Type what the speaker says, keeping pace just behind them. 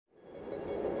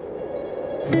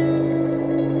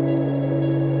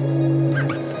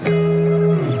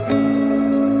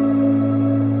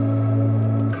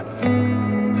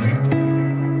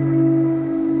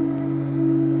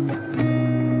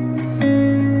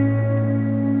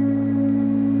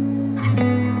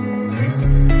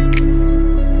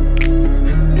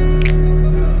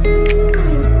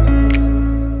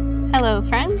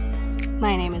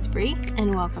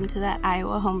welcome to that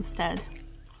Iowa homestead.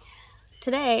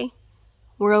 Today,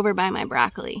 we're over by my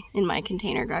broccoli in my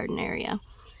container garden area.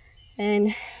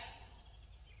 And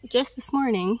just this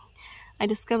morning, I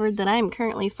discovered that I am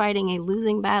currently fighting a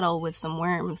losing battle with some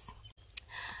worms.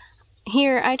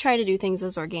 Here, I try to do things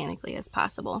as organically as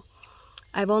possible.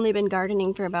 I've only been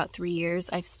gardening for about 3 years.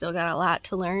 I've still got a lot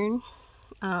to learn,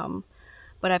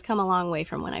 but I've come a long way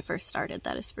from when I first started,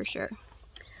 that is for sure.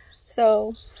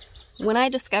 So, when I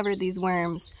discovered these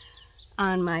worms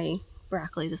on my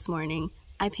broccoli this morning,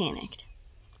 I panicked.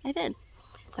 I did.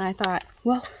 And I thought,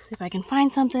 well, if I can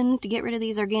find something to get rid of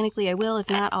these organically, I will. If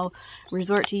not, I'll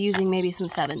resort to using maybe some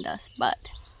 7 dust.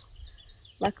 But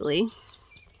luckily,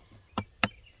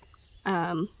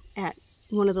 at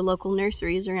one of the local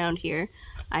nurseries around here,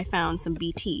 I found some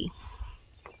BT,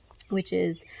 which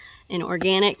is an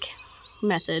organic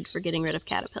method for getting rid of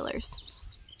caterpillars.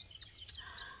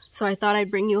 So I thought I'd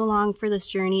bring you along for this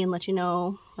journey and let you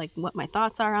know like what my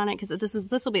thoughts are on it, because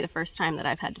this will be the first time that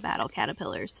I've had to battle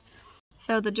caterpillars.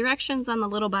 So the directions on the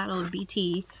little bottle of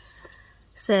BT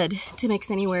said to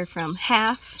mix anywhere from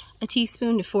half a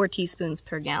teaspoon to 4 teaspoons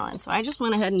per gallon. So I just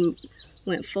went ahead and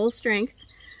went full strength.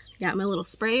 Got my little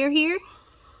sprayer here.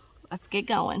 Let's get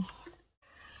going.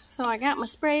 So I got my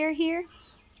sprayer here.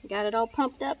 Got it all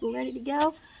pumped up and ready to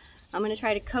go. I'm going to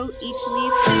try to coat each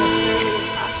leaf as thoroughly as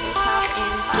possible, top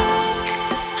and bottom.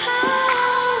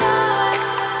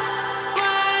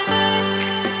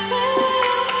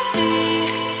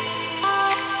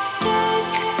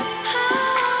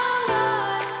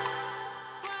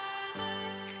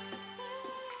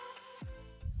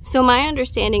 So my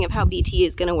understanding of how BT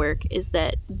is going to work is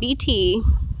that BT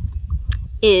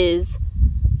is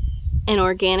an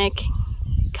organic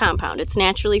compound. It's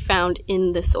naturally found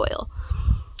in the soil.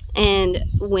 And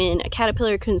when a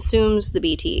caterpillar consumes the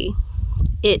BT,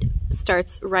 it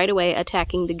starts right away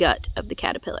attacking the gut of the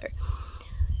caterpillar.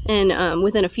 And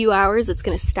within a few hours, it's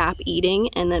going to stop eating,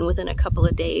 and then within a couple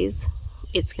of days,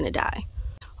 it's going to die.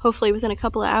 Hopefully within a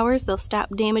couple of hours, they'll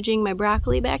stop damaging my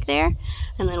broccoli back there,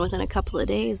 and then within a couple of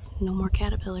days, no more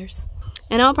caterpillars.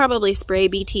 And I'll probably spray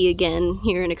BT again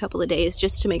here in a couple of days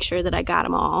just to make sure that I got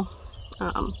them all.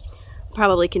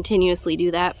 Probably continuously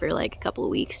do that for like a couple of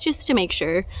weeks just to make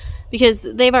sure, because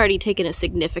they've already taken a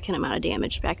significant amount of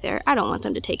damage back there. I don't want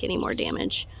them to take any more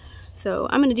damage. So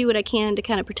I'm going to do what I can to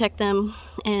kind of protect them,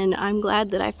 and I'm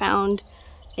glad that I found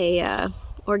a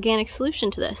organic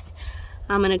solution to this.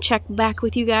 I'm going to check back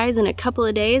with you guys in a couple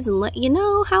of days and let you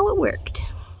know how it worked.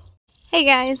 Hey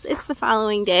guys, it's the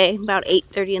following day, about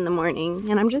 8:30 in the morning,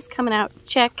 and I'm just coming out to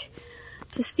check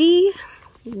to see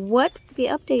what the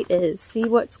update is, see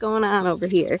what's going on over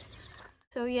here.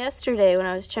 So yesterday when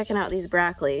I was checking out these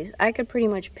broccolis, I could pretty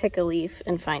much pick a leaf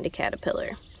and find a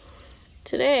caterpillar.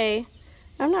 Today,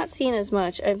 I'm not seeing as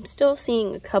much. I'm still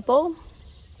seeing a couple,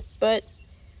 but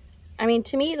I mean,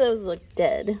 to me those look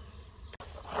dead.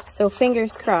 So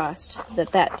fingers crossed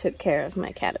that that took care of my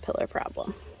caterpillar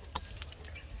problem.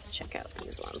 Let's check out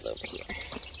these ones over here.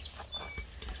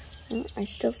 Oh, I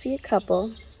still see a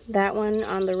couple. That one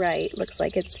on the right looks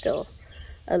like it's still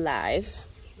alive.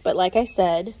 But like I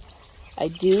said, I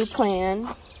do plan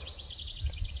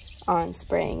on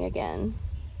spraying again.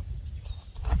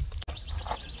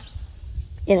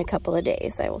 In a couple of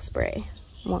days, I will spray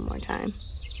one more time,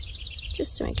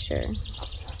 just to make sure.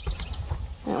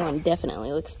 That one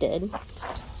definitely looks dead.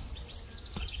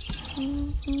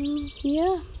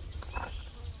 Yeah.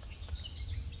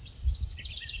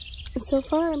 So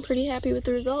far, I'm pretty happy with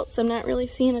the results. I'm not really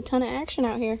seeing a ton of action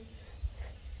out here.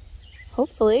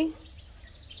 Hopefully,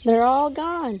 they're all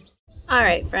gone. All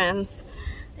right, friends.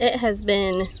 It has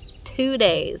been 2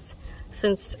 days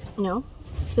since, no,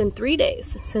 it's been 3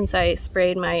 days since I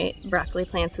sprayed my broccoli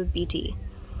plants with BT.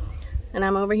 And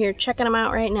I'm over here checking them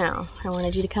out right now. I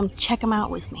wanted you to come check them out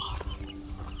with me.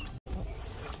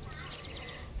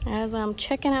 As I'm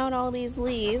checking out all these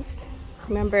leaves,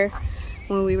 remember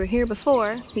when we were here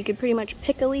before, you could pretty much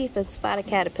pick a leaf and spot a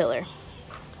caterpillar.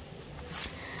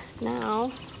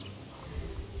 Now,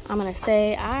 I'm gonna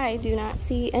say I do not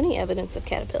see any evidence of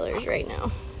caterpillars right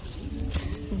now.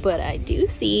 But I do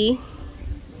see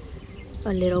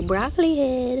a little broccoli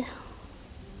head.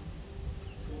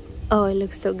 Oh, it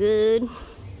looks so good.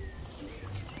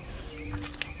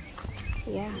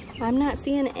 Yeah, I'm not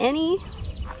seeing any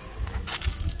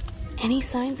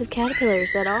signs of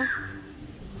caterpillars at all.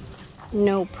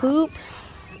 No poop,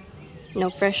 no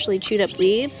freshly chewed up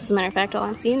leaves. As a matter of fact, all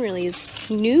I'm seeing really is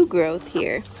new growth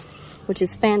here, which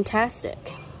is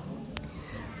fantastic.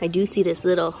 I do see this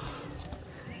little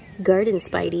garden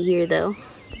Spidey here though.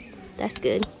 That's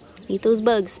good. Eat those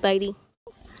bugs, Spidey.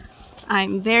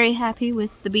 I'm very happy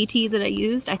with the BT that I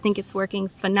used. I think it's working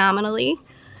phenomenally.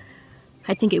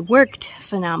 I think it worked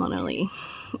phenomenally.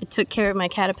 It took care of my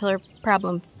caterpillar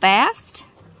problem fast,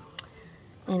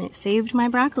 and it saved my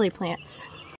broccoli plants.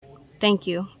 Thank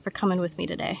you for coming with me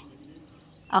today.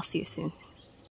 I'll see you soon.